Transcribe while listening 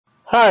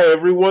Hi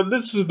everyone,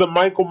 this is the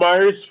Michael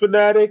Myers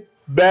fanatic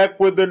back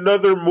with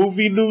another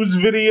movie news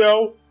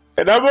video.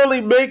 And I'm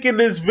only making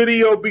this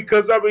video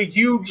because I'm a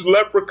huge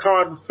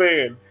Leprechaun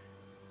fan.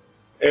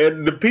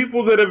 And the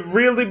people that have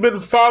really been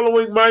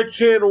following my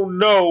channel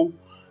know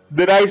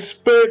that I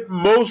spent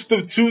most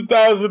of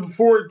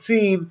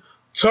 2014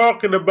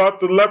 talking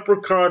about the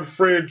Leprechaun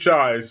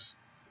franchise.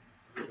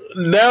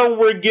 Now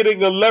we're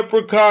getting a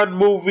Leprechaun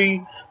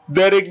movie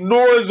that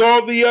ignores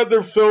all the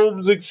other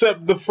films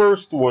except the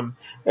first one,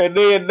 and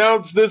they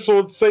announced this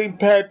on St.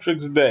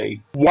 Patrick's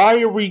Day.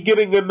 Why are we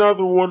getting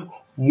another one?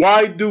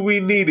 Why do we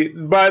need it?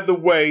 And by the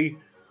way,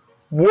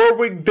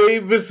 Warwick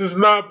Davis is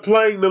not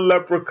playing the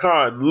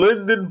Leprechaun.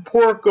 Linden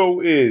Porco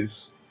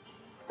is.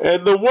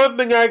 And the one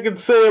thing I can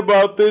say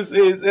about this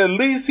is at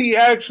least he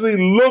actually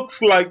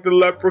looks like the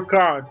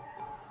Leprechaun,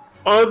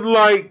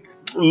 unlike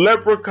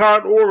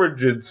Leprechaun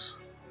Origins.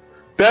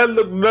 That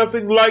looked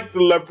nothing like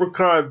the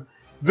Leprechaun.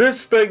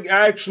 This thing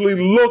actually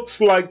looks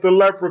like the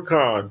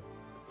Leprechaun.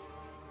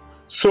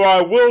 So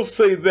I will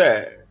say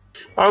that.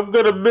 I'm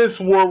going to miss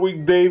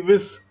Warwick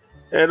Davis.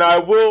 And I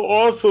will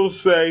also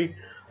say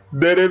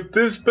that if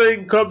this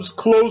thing comes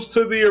close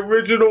to the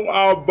original,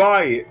 I'll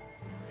buy it.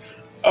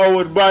 Oh,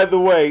 and by the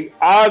way,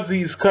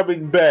 Ozzie's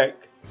coming back.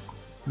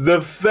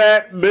 The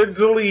fat,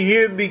 mentally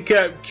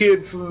handicapped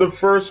kid from the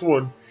first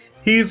one.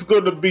 He's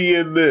going to be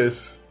in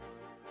this.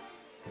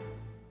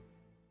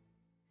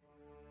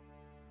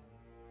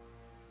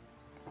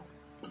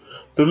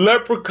 The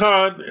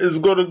Leprechaun is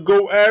going to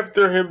go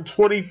after him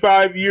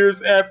 25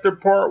 years after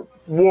part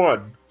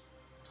 1.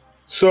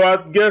 So I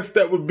guess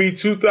that would be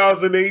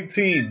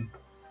 2018.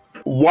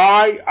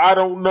 Why? I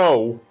don't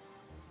know.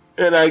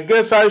 And I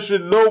guess I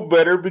should know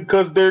better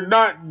because they're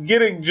not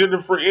getting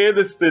Jennifer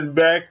Aniston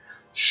back.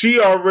 She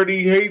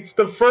already hates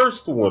the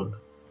first one.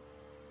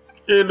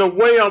 In a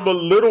way, I'm a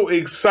little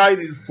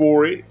excited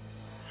for it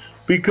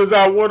because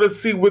I want to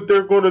see what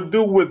they're going to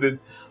do with it.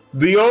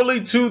 The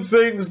only two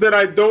things that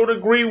I don't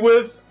agree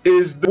with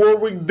is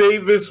Warwick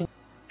Davis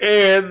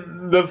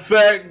and the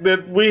fact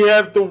that we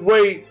have to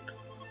wait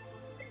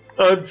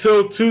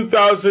until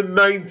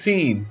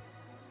 2019.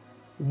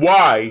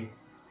 Why?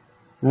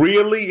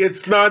 Really?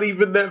 It's not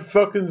even that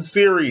fucking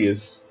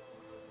serious.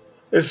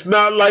 It's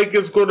not like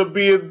it's going to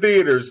be in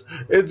theaters.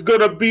 It's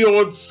going to be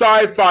on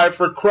Syfy,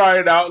 for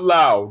crying out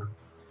loud.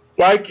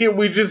 Why can't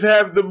we just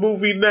have the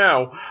movie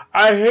now?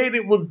 I hate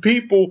it when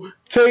people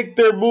take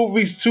their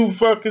movies too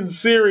fucking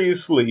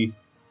seriously.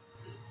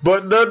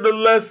 But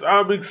nonetheless,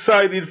 I'm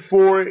excited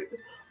for it.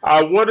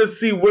 I want to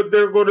see what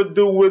they're going to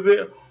do with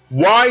it.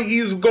 Why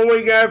he's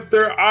going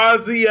after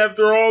Ozzie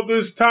after all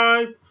this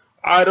time,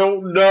 I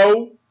don't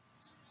know.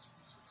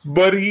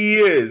 But he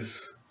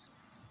is.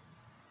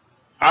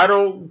 I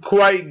don't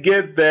quite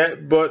get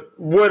that, but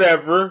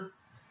whatever.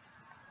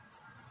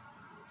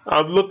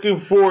 I'm looking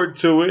forward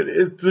to it.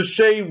 It's a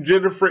shame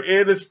Jennifer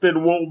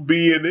Aniston won't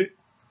be in it.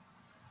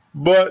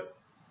 But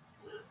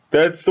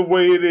that's the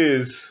way it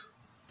is.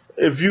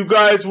 If you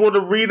guys want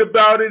to read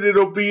about it,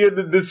 it'll be in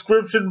the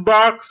description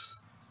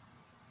box.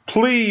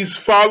 Please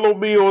follow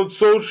me on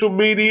social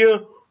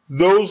media.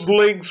 Those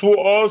links will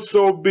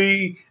also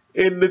be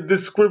in the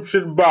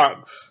description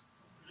box.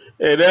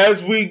 And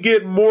as we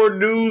get more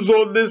news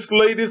on this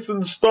latest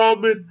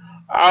installment,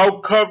 I'll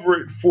cover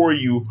it for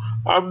you.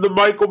 I'm the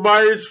Michael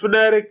Myers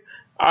fanatic.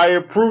 I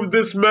approve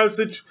this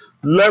message.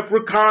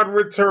 Leprechaun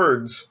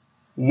Returns.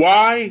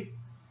 Why?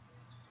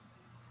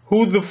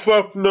 Who the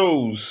fuck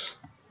knows?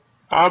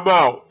 I'm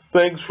out.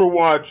 Thanks for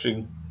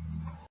watching.